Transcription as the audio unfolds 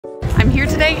I'm here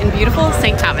today in beautiful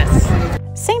St. Thomas.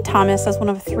 St. Thomas is one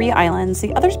of 3 islands,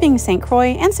 the others being St.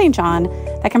 Croix and St. John,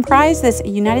 that comprise this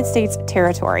United States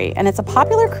territory, and it's a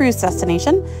popular cruise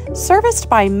destination serviced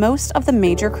by most of the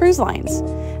major cruise lines.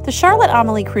 The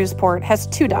Charlotte-Amalie Cruise Port has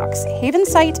 2 docks,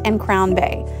 Havensight and Crown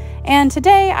Bay, and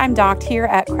today I'm docked here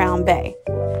at Crown Bay.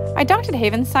 I docked at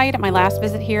Havensight at my last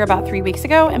visit here about 3 weeks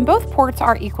ago, and both ports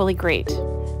are equally great.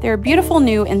 They're beautiful,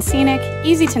 new, and scenic,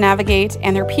 easy to navigate,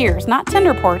 and they're piers, not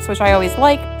tender ports, which I always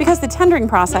like because the tendering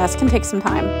process can take some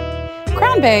time.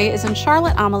 Crown Bay is in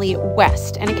Charlotte-Amalie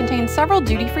West, and it contains several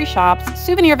duty-free shops,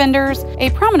 souvenir vendors,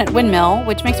 a prominent windmill,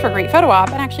 which makes for a great photo op,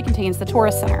 and actually contains the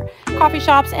tourist center, coffee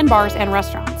shops, and bars and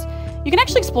restaurants. You can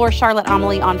actually explore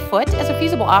Charlotte-Amalie on foot as a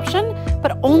feasible option,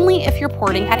 but only if you're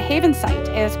porting at Havensight,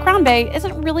 as Crown Bay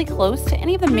isn't really close to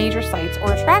any of the major sites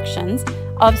or attractions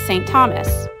of St.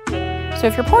 Thomas. So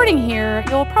if you're porting here,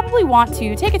 you'll probably want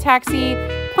to take a taxi,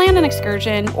 plan an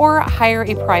excursion, or hire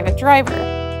a private driver.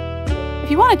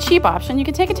 If you want a cheap option, you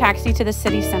can take a taxi to the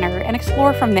city center and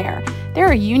explore from there. There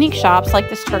are unique shops like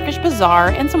this Turkish bazaar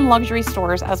and some luxury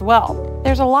stores as well.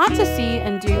 There's a lot to see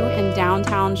and do in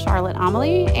downtown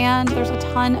Charlotte-Amalie, and there's a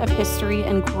ton of history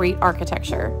and great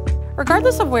architecture.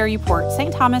 Regardless of where you port,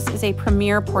 St. Thomas is a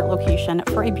premier port location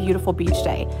for a beautiful beach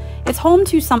day. It's home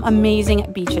to some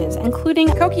amazing beaches, including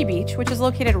Koki Beach, which is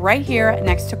located right here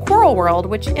next to Coral World,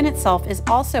 which in itself is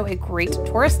also a great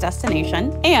tourist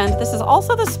destination. And this is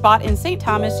also the spot in St.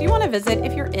 Thomas you want to visit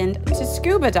if you're into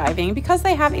scuba diving, because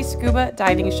they have a scuba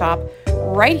diving shop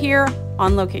right here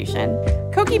on location.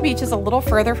 Koki Beach is a little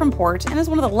further from port and is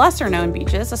one of the lesser known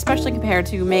beaches, especially compared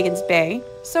to Magens Bay,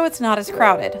 so it's not as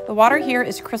crowded. The water here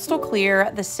is crystal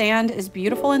clear, the sand is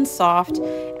beautiful and soft,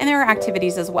 and there are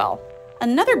activities as well.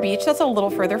 Another beach that's a little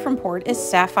further from port is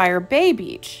Sapphire Bay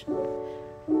Beach.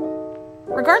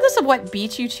 Regardless of what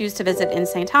beach you choose to visit in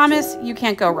St. Thomas, you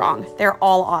can't go wrong. They're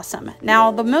all awesome. Now,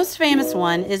 the most famous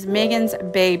one is Magens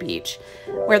Bay Beach,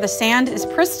 where the sand is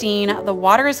pristine, the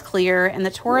water is clear, and the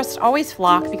tourists always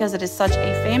flock because it is such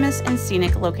a famous and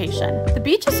scenic location. The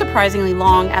beach is surprisingly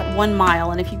long at 1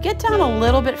 mile, and if you get down a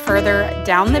little bit further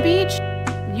down the beach,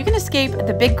 you can escape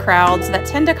the big crowds that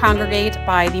tend to congregate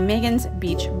by the Magens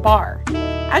Beach Bar.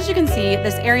 As you can see,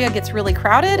 this area gets really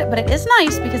crowded, but it is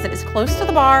nice because it is close to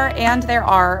the bar and there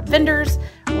are vendors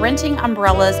renting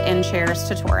umbrellas and chairs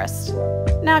to tourists.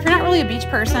 Now, if you're not really a beach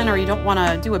person or you don't want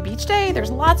to do a beach day,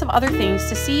 there's lots of other things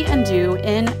to see and do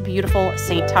in beautiful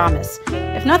St. Thomas.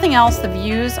 If nothing else, the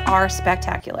views are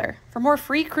spectacular. For more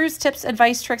free cruise tips,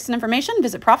 advice, tricks, and information,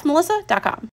 visit profmelissa.com.